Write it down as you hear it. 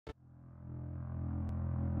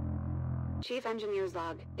Chief Engineer's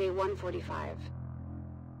Log, day 145.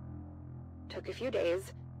 Took a few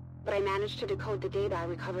days, but I managed to decode the data I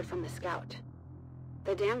recovered from the Scout.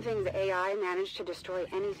 The damn thing's AI managed to destroy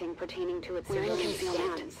anything pertaining to its civilian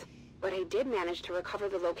scans, but I did manage to recover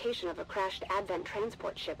the location of a crashed Advent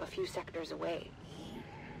transport ship a few sectors away.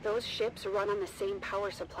 Those ships run on the same power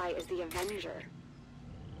supply as the Avenger.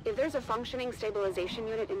 If there's a functioning stabilization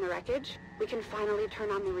unit in the wreckage, we can finally turn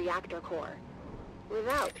on the reactor core,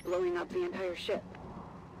 without blowing up the entire ship.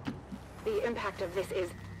 The impact of this is...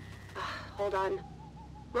 hold on.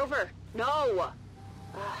 Rover, no!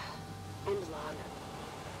 End log.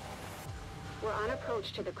 We're on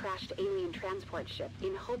approach to the crashed alien transport ship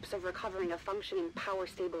in hopes of recovering a functioning power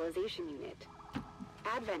stabilization unit.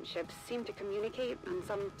 Advent ships seem to communicate on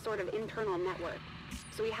some sort of internal network,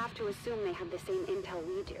 so we have to assume they have the same intel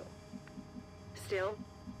we do. Still,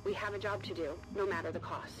 we have a job to do, no matter the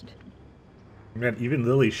cost. Man, even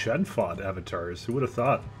Lily Shen fought avatars. Who would have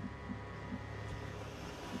thought?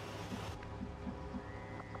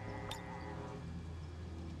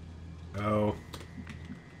 Oh.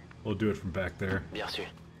 We'll do it from back there. Bien sûr.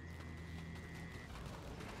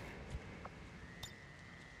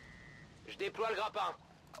 Je déploie le grappin.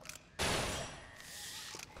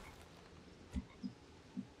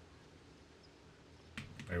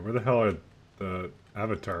 Hey, where the hell are the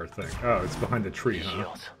avatar thing? Oh, it's behind the tree,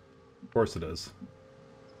 huh? Of course it is.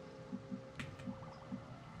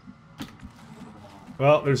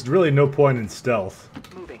 Well, there's really no point in stealth.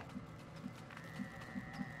 Moving.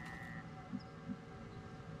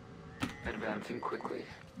 Advancing quickly.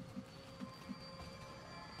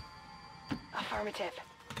 Affirmative.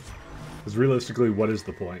 Because realistically, what is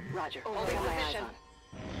the point? Roger. Holding my eyes on.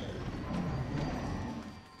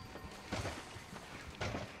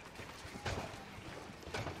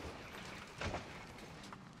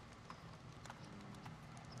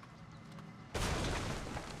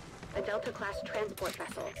 A Delta-class transport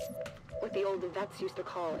vessel. What the old vets used to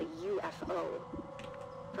call a UFO.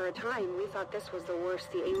 For a time, we thought this was the worst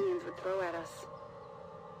the aliens would throw at us.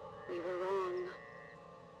 We were wrong.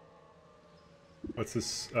 What's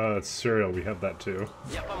this? It's cereal. We have that too.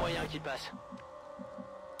 Y a pas moyen qu'il passe.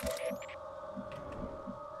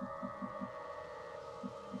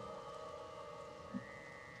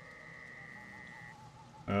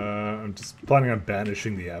 I'm just planning on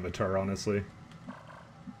banishing the avatar, honestly.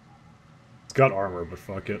 It's got armor, but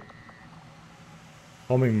fuck it.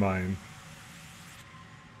 Homing mine.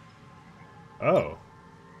 Oh.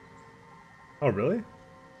 Oh, really?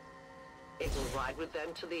 It will ride with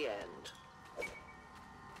them to the end.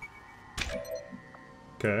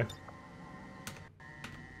 Okay.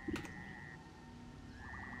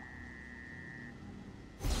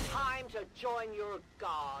 Time to join your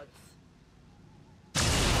gods.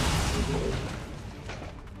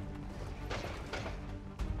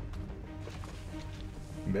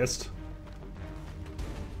 Missed.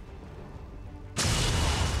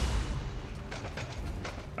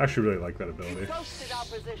 I actually really like that ability. Ghosted our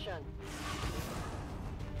position.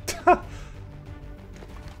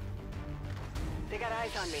 They got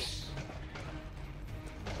eyes on me.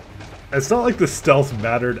 It's not like the stealth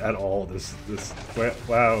mattered at all.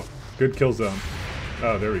 Wow, good kill zone.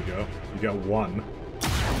 Oh, there we go. You got one.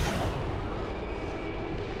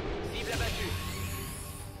 Cible abattue.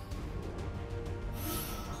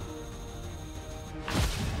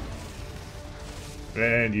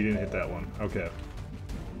 And you didn't hit that one. Okay.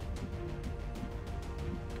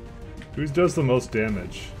 Who does the most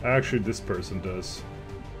damage? Actually, this person does.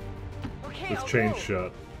 Okay, With chain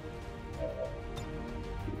shot.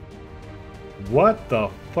 What the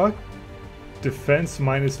fuck? Defense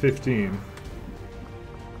minus 15.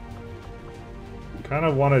 Kind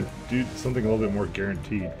of want to do something a little bit more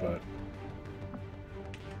guaranteed, but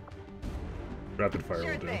rapid fire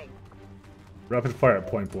will do. Rapid fire at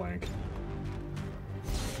point blank.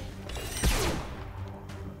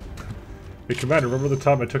 Hey, Commander, remember the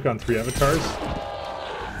time I took on 3 avatars?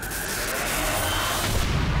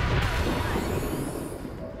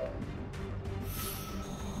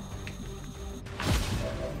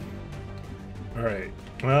 Alright,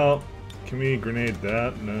 well, can we grenade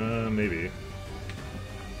that? No, maybe.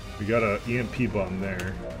 We got a EMP bomb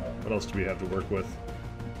there. What else do we have to work with?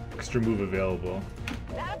 Extra move available.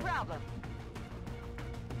 Not a problem.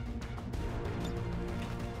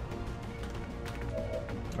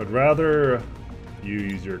 I'd rather you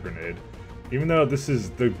use your grenade. Even though this is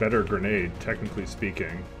the better grenade, technically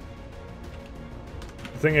speaking.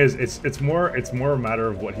 The thing is, it's more a matter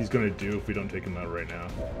of what he's gonna do if we don't take him out right now.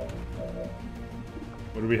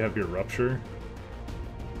 What do we have here? Rupture?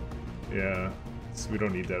 Yeah, we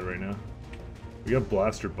don't need that right now. We got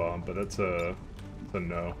blaster bomb, but that's a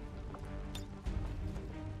no.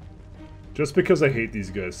 Just because I hate these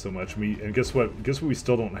guys so much, and guess what? Guess what we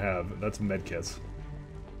still don't have? That's medkits.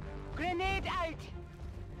 Grenade out.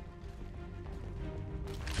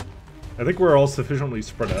 I think we're all sufficiently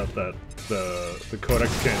spread out that the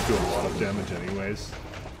codex can't do a lot of damage anyways.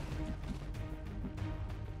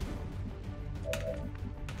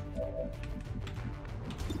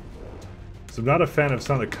 So I'm not a fan of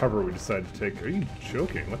some of the cover we decided to take. Are you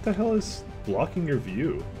joking? What the hell is blocking your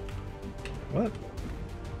view? What?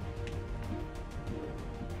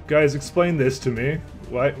 Guys, explain this to me.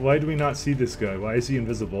 Why do we not see this guy? Why is he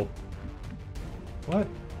invisible? What?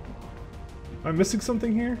 Am I missing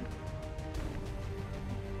something here?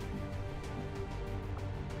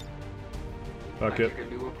 Fuck it. A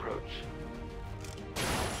new approach.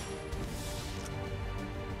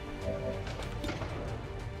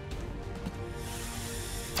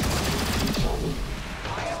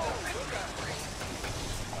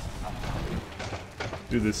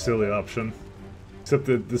 Do this silly option. Except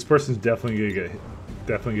that this person's definitely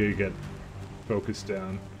gonna get focused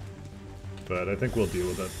down. But I think we'll deal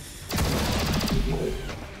with it.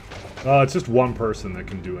 It's just one person that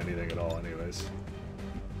can do anything at all anyways.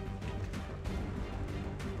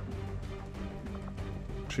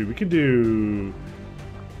 Actually, we could do...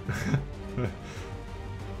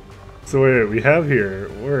 So wait, we have here,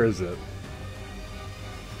 where is it?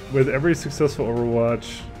 With every successful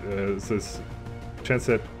Overwatch, it says chance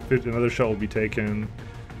that another shot will be taken.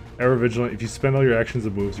 Ever vigilant. If you spend all your actions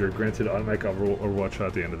and moves, you're granted automatic Overwatch shot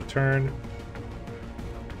at the end of the turn.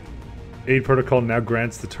 Aid protocol now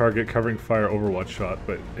grants the target covering fire Overwatch shot,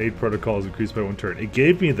 but aid protocol is increased by 1 turn. It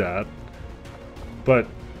gave me that, but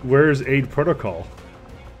where's aid protocol?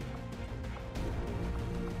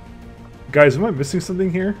 Guys, am I missing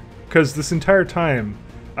something here? Because this entire time,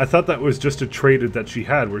 I thought that was just a trait that she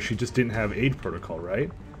had, where she just didn't have aid protocol,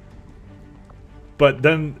 right? But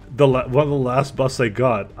then one of the last buffs I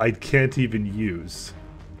got, I can't even use.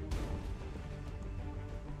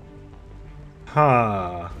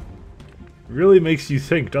 Huh. Really makes you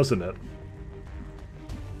think, doesn't it?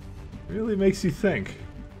 Really makes you think.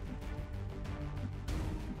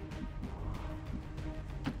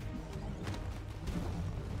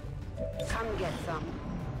 Come get some.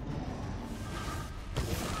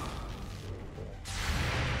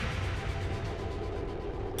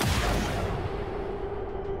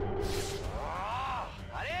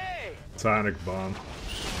 Sonic bomb,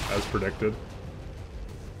 as predicted.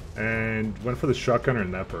 And went for the shotgunner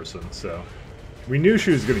in that person, so... We knew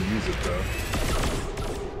she was gonna use it, though.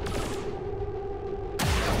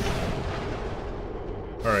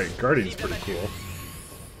 Alright, Guardian's pretty cool.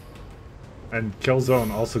 And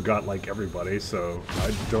Killzone also got, like, everybody, so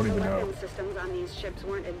I don't even know. The weapon systems on these ships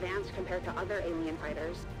weren't advanced compared to other alien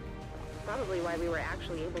fighters. Probably why we were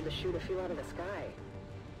actually able to shoot a few out of the sky.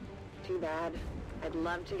 Too bad. I'd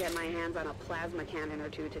love to get my hands on a plasma cannon or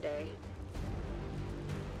two today.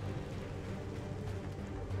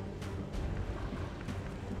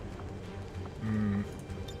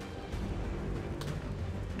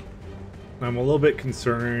 I'm a little bit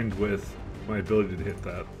concerned with my ability to hit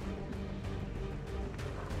that.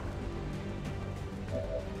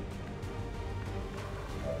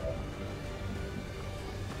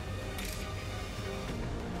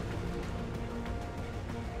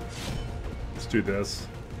 Let's do this.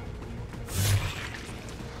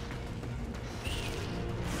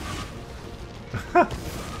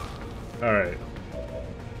 Alright.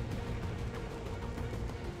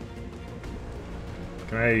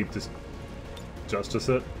 Can I just justice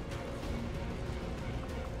it?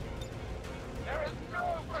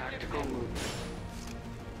 Tactical move.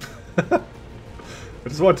 I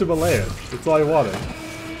just want to melee it. That's all I wanted.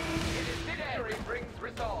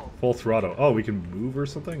 Full throttle. Oh, we can move or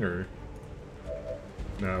something, or?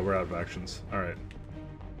 No, we're out of actions. Alright.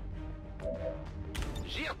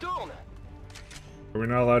 Are we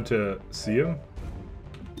not allowed to see him?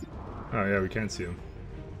 Oh yeah, we can see him.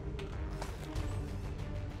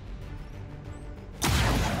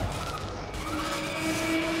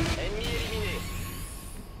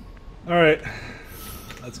 Alright.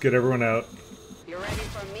 Let's get everyone out. You ready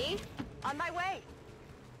for me? On my way.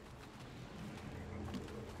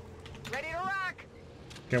 Ready to rock.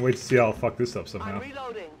 Can't wait to see how I'll fuck this up I'm somehow.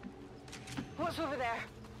 reloading. What's over there?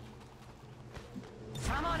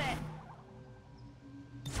 I'm on it.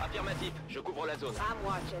 Affirmatif, je couvre la zone. I'm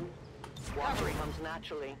watching. Cover comes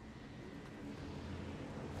naturally.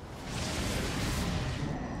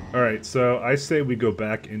 Alright, so I say we go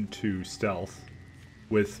back into stealth.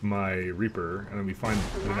 with my Reaper, and then we find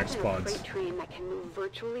the next Imagine a pods. freight train that can move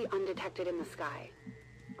virtually undetected in the sky.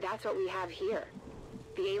 That's what we have here.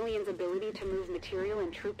 The aliens' ability to move material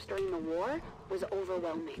and troops during the war was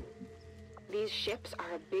overwhelming. These ships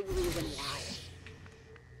are a big reason why.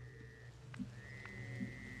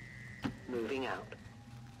 Moving out.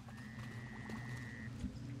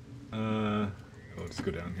 Let's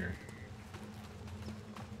go down here.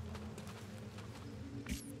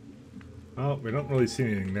 Oh, we don't really see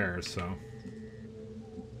anything there, so...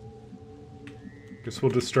 Guess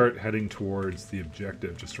we'll just start heading towards the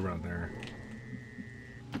objective, just around there.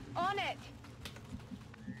 On it!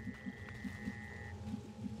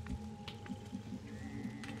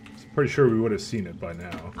 Pretty sure we would have seen it by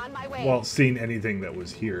now. On my way. Well, seen anything that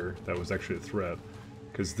was here, that was actually a threat.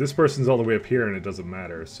 Because this person's all the way up here and it doesn't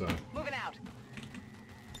matter, so... Moving out.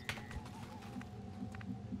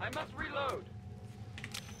 I must reload.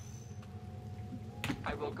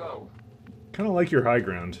 I will go. Kind of like your high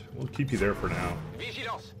ground. We'll keep you there for now.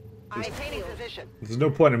 Vigilance. Maintaining position. There's no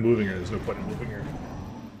point in moving her, there's no point in moving her.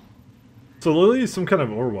 So Lily is some kind of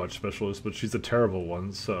Overwatch specialist, but she's a terrible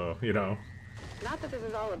one, so, you know... Not that this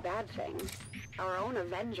is all a bad thing. Our own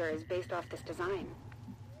Avenger is based off this design.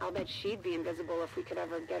 I'll bet she'd be invisible if we could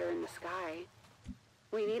ever get her in the sky.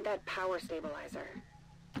 We need that power stabilizer.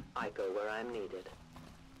 I go where I'm needed.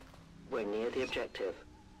 We're near the objective.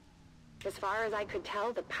 As far as I could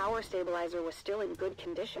tell, the power stabilizer was still in good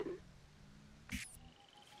condition.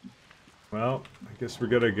 Well, I guess we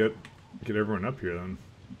gotta get everyone up here then.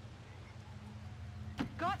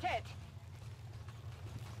 Got it!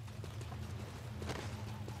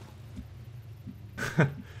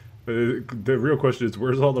 But the real question is,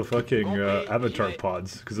 where's all the fucking avatar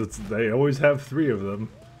pods? Because they always have 3 of them.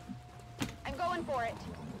 I'm going for it.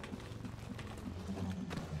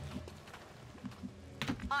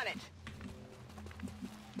 On it.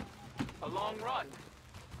 A long run.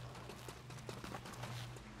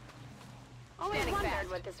 Always Standing wondered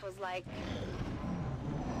fast. what this was like.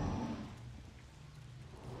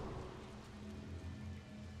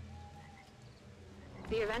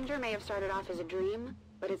 The Avenger may have started off as a dream,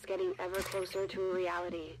 but it's getting ever closer to a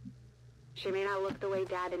reality. She may not look the way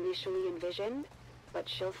Dad initially envisioned, but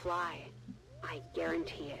she'll fly. I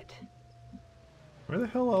guarantee it. Where the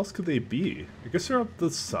hell else could they be? I guess they're up the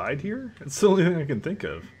side here? It's the only thing I can think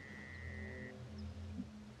of.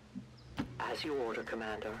 As you order,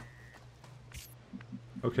 Commander.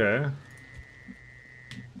 Okay.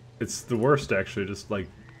 It's the worst, actually, just like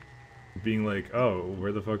being like, oh,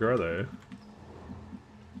 where the fuck are they?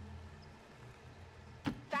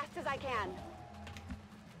 Fast as I can.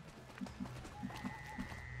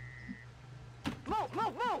 Move,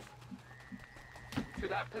 move, move! To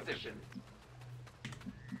that position.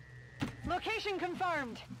 Location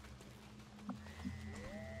confirmed.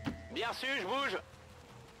 Bien sûr, je bouge.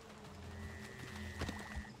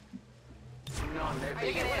 Non, Are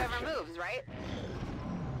you gonna whatever moves, right?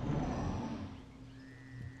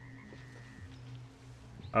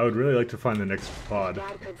 I would really like to find the next pod.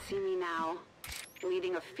 Dad could see me now,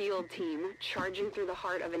 leading a field team, charging through the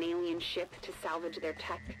heart of an alien ship to salvage their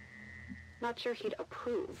tech. Not sure he'd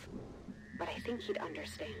approve, but I think he'd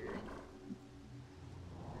understand.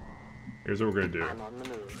 Here's what we're gonna do. I'm on the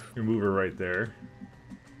move. We move her right there.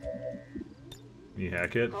 Can you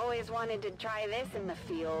hack it? Always wanted to try this in the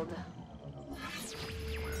field.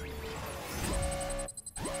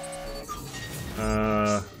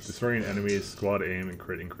 Destroying enemies, squad aim, and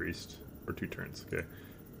crit increased for 2 turns. Okay.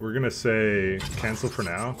 We're gonna say cancel for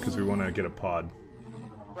now, because we want to get a pod.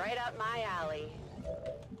 Right up my alley.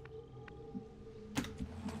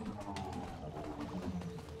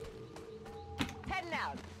 Heading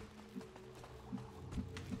out.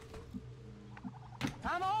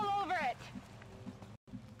 I'm all over it.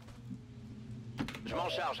 Je m'en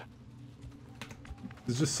charge.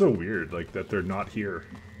 It's just so weird, like, that they're not here.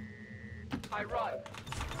 I run.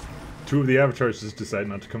 2 of the avatars just decided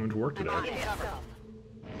not to come into work today. On it.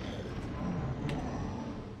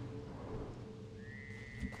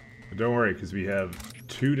 But don't worry, because we have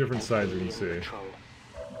 2 different sides we can see. Control.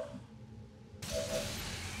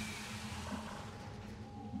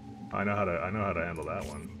 I know how to handle that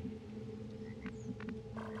one.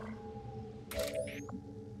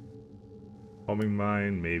 Homing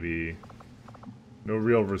mine, maybe. No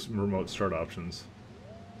real remote start options.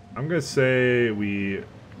 I'm gonna say we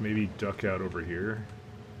maybe duck out over here.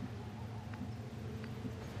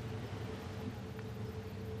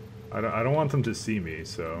 I don't want them to see me,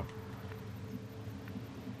 so.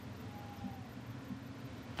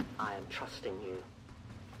 I am trusting you.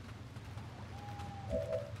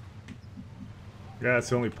 Yeah, it's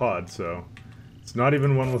the only pod, so. It's not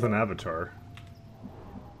even one with an avatar.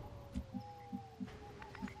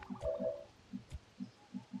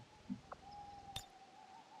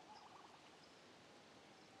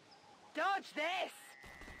 Dodge this!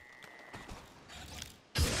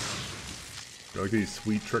 I like these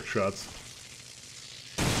sweet trick shots.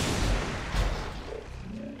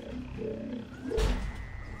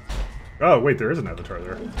 Oh, wait, there is an avatar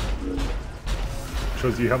there.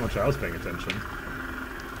 Shows you how much I was paying attention.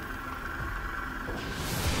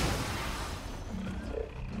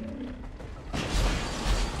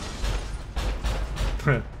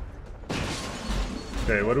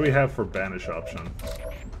 Okay, what do we have for banish option?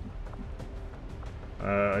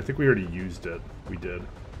 I think we already used it. We did.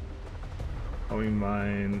 Homing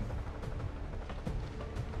mine.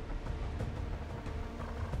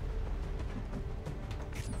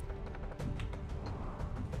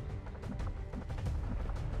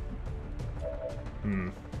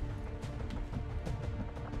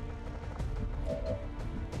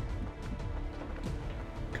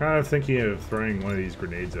 Kind of thinking of throwing one of these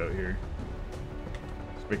grenades out here.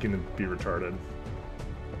 Just making them be retarded.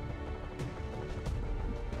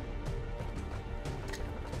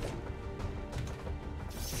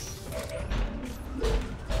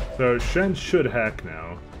 So Shen should hack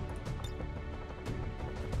now.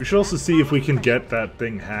 We should also see if we can get that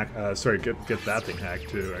thing hacked. Sorry, get that thing hacked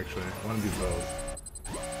too. Actually, I want to do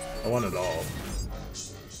both. I want it all.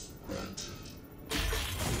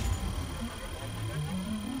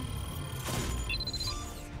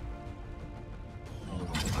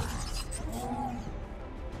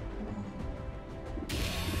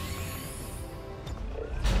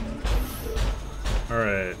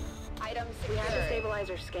 Alright. We had the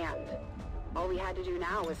stabilizer scanned. All we had to do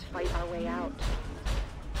now was fight our way out.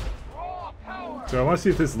 So I want to see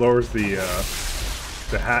if this lowers the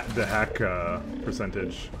hack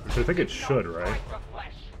percentage, which I think it should, right?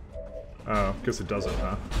 Oh, guess it doesn't,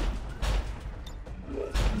 huh?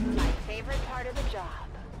 My favorite part of the job.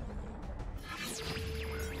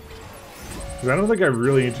 'Cause I don't think I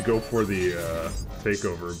really need to go for the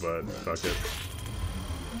takeover, but fuck it.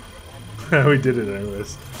 We did it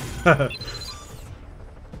anyways.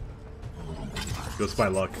 Just my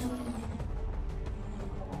luck.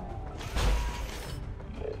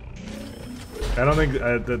 I don't think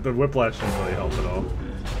the whiplash didn't really help at all.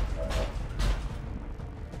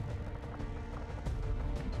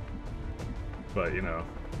 But you know,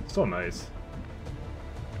 still nice.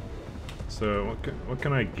 So what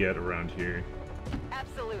can I get around here?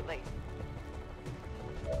 Absolutely.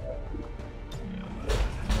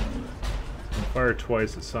 Fire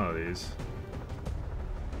twice at some of these.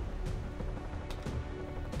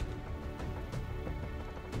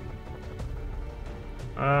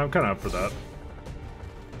 I'm kind of up for that.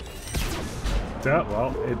 Yeah,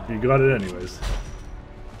 well, you got it anyways.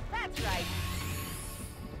 That's right.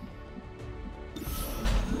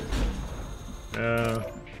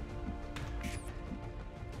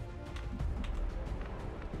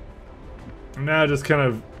 I'm now just kind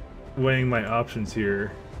of weighing my options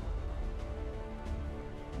here.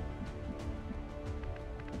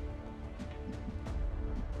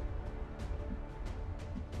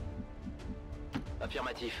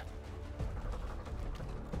 Affirmatif.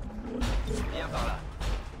 Viens par là.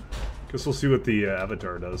 Guess we'll see what the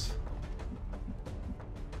avatar does.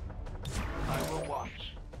 I will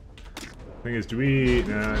watch. Thing is, do we...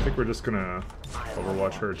 Nah, I think we're just gonna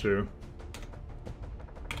overwatch her too.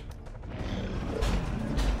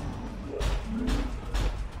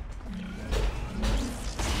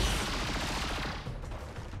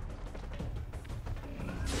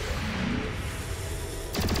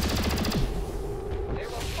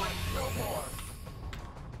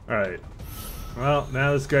 Alright. Well,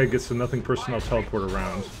 now this guy gets a nothing personnel teleport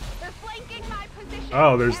around. They're flanking my position.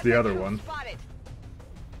 Oh, there's the other one. Spotted.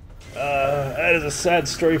 That is a sad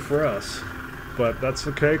story for us. But that's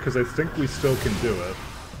okay, because I think we still can do it.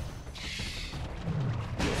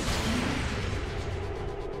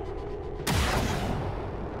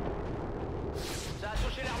 Ça a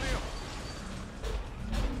touché l'armure.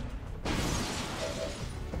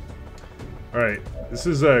 Alright, this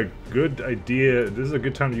is a good idea. This is a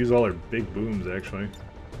good time to use all our big booms, actually.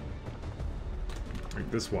 Like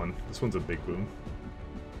this one. This one's a big boom.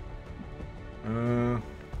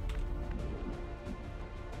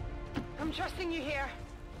 I'm trusting you here.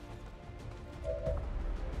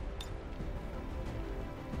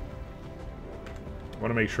 I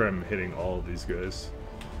want to make sure I'm hitting all of these guys.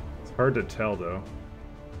 It's hard to tell, though.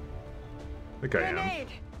 I think I am. Grenade.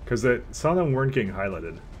 Because some of them weren't getting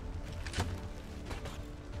highlighted.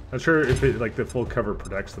 Not sure if it, like, the full cover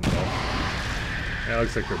protects them though. Yeah, it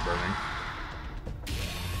looks like they're burning.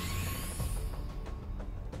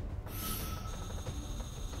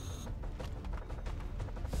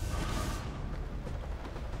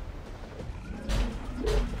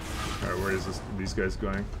 these guys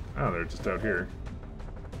going? Oh, they're just out here.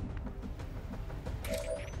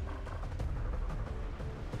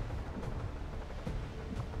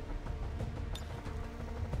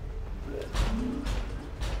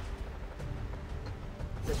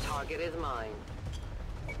 The target is mine.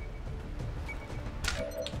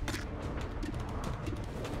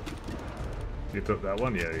 You took that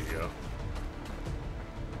one? Yeah, there you go.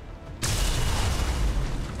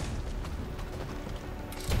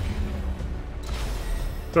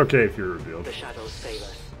 It's okay if you're revealed. The shadows fail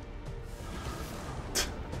us.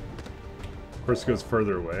 Of course, it goes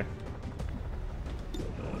further away.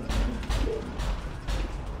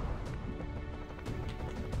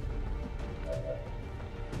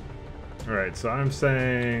 Alright, so I'm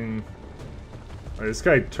saying... this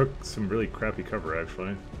guy took some really crappy cover,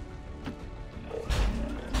 actually.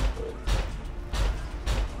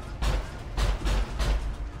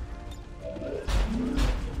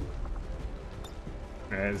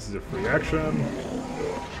 And this is a free action.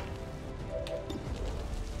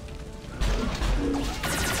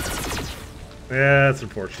 Yeah, that's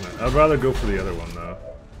unfortunate. I'd rather go for the other one, though.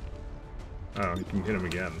 Oh, you can hit him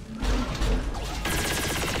again.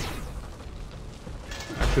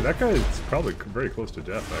 Actually, that guy is probably very close to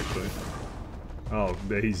death, actually. Oh,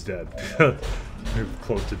 yeah, he's dead.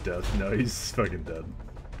 Close to death. No, he's fucking dead.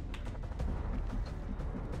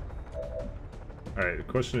 Alright, the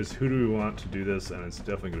question is, who do we want to do this? And it's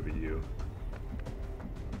definitely going to be you.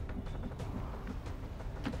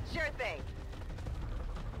 Sure thing.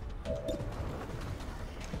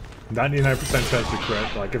 99% chance to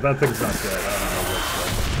crit. Like, if that thing's not dead, I don't know what's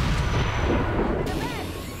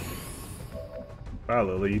up. Wow,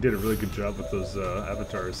 Lily, you did a really good job with those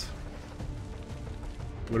avatars.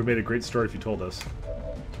 Would have made a great story if you told us.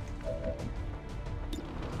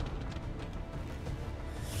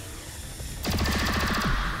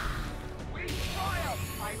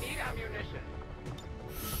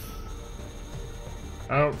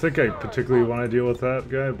 I don't think I particularly want to deal with that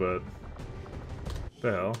guy, but... What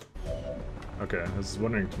the hell? Okay, I was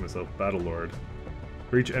wondering to myself, Battle Lord.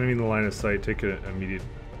 For each enemy in the line of sight, take an immediate...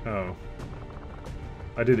 Oh.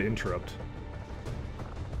 I did interrupt.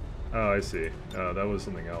 Oh, I see. Oh, that was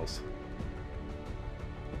something else.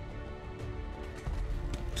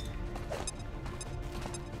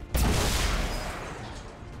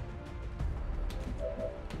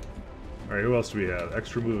 Alright, who else do we have?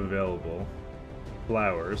 Extra move available.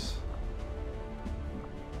 Flowers.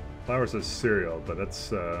 Flowers is cereal, but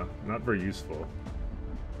that's not very useful.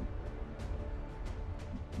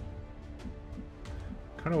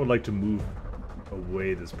 Kind of would like to move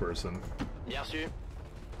away this person. Bien sûr.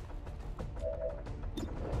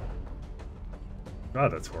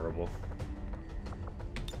 God, that's horrible.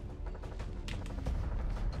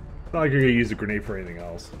 It's not like you're gonna use a grenade for anything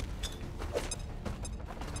else.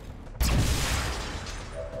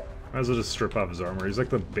 Might as well just strip off his armor. He's like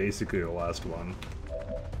basically the last one.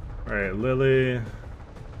 Alright, Lily.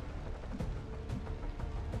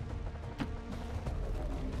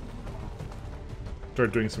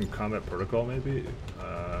 Start doing some combat protocol, maybe?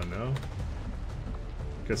 No?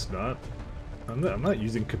 Guess not. I'm not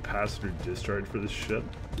using capacitor discharge for this shit.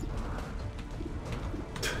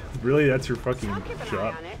 Really? That's your fucking I'll keep an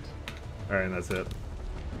shot? eye on it. Alright, and that's it.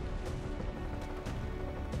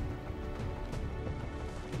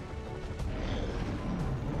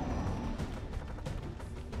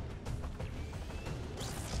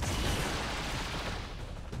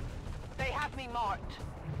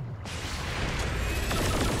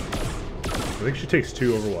 I think she takes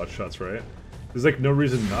 2 Overwatch shots, right? There's like no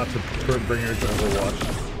reason not to bring her to Overwatch.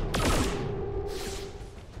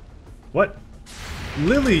 What?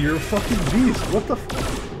 Lily, you're a fucking beast. What the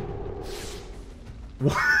fuck?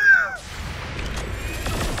 What?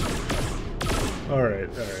 Alright,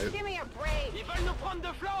 alright. Give me a break. Ils veulent nous prendre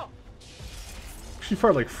de flanc. She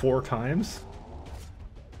fired like 4 times?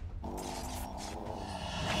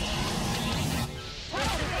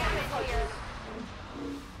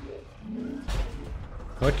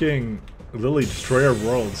 Fucking Lily, destroy our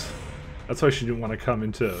worlds. That's why she didn't want to come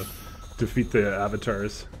in to defeat the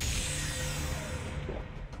avatars.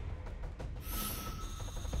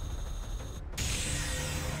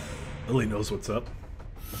 Lily knows what's up.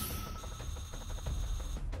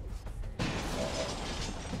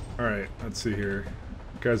 Alright, let's see here.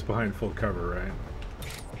 Guy's behind full cover, right?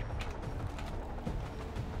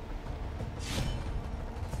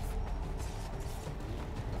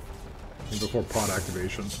 Before pod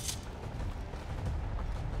activation.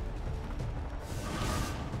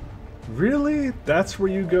 Really? That's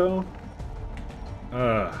where you go?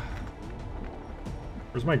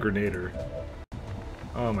 Where's my grenader?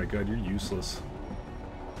 Oh my god, you're useless.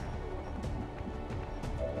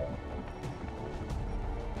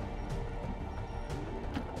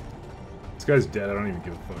 This guy's dead, I don't even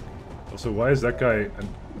give a fuck. Also, why is that guy...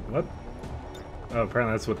 what? Oh,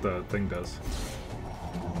 apparently that's what the thing does.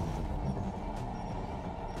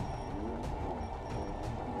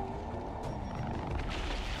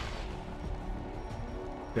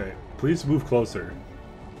 Okay, please move closer.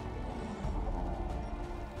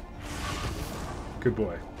 Good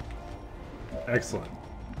boy. Excellent.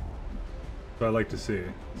 What I like to see.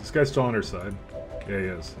 Is this guy still on our side? Yeah, he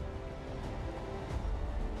is.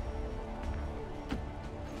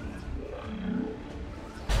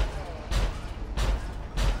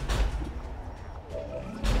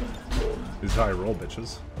 These high roll,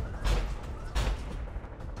 bitches.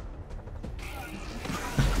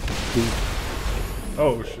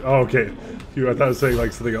 Oh, okay. Phew, I thought I was saying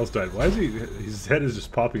like something else died. Why is he? His head is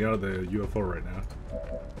just popping out of the UFO right now.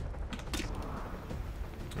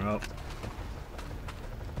 Well.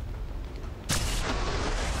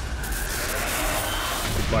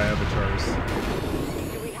 Goodbye, avatars.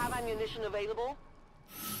 Do we have ammunition available?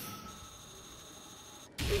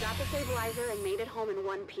 We got the stabilizer and made it home in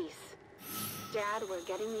one piece. Dad, we're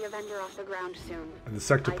getting the Avenger off the ground soon. And the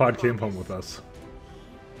Sectopod came home with us.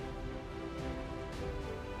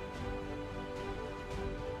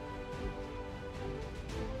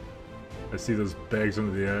 I see those bags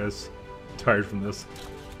under the eyes. Tired from this.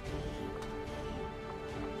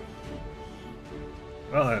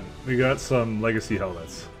 Well then, we got some legacy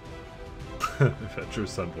helmets. Adventure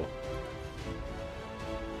Assemble.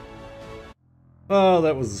 Oh,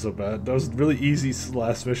 that wasn't so bad. That was really easy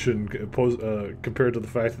last mission compared to the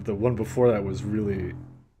fact that the one before that was really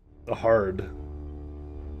hard.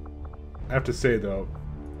 I have to say though,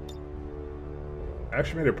 I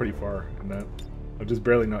actually made it pretty far in that. I'm just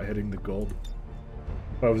barely not hitting the gold.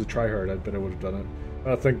 If I was a tryhard, I bet I would have done it.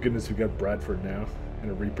 Oh, thank goodness we got Bradford now,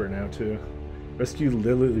 and a Reaper now too. Rescue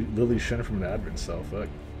Lily Shen from an admin cell. Fuck.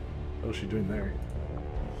 What is she doing there?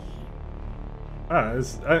 Ah,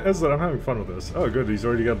 I'm having fun with this. Oh, good. He's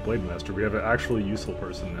already got Blade Master. We have an actually useful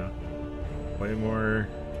person now. Way more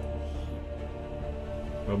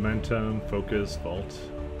momentum, focus, vault,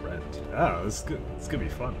 rent. Ah, this is good. It's gonna be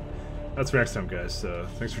fun. That's for next time, guys.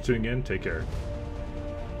 Thanks for tuning in. Take care.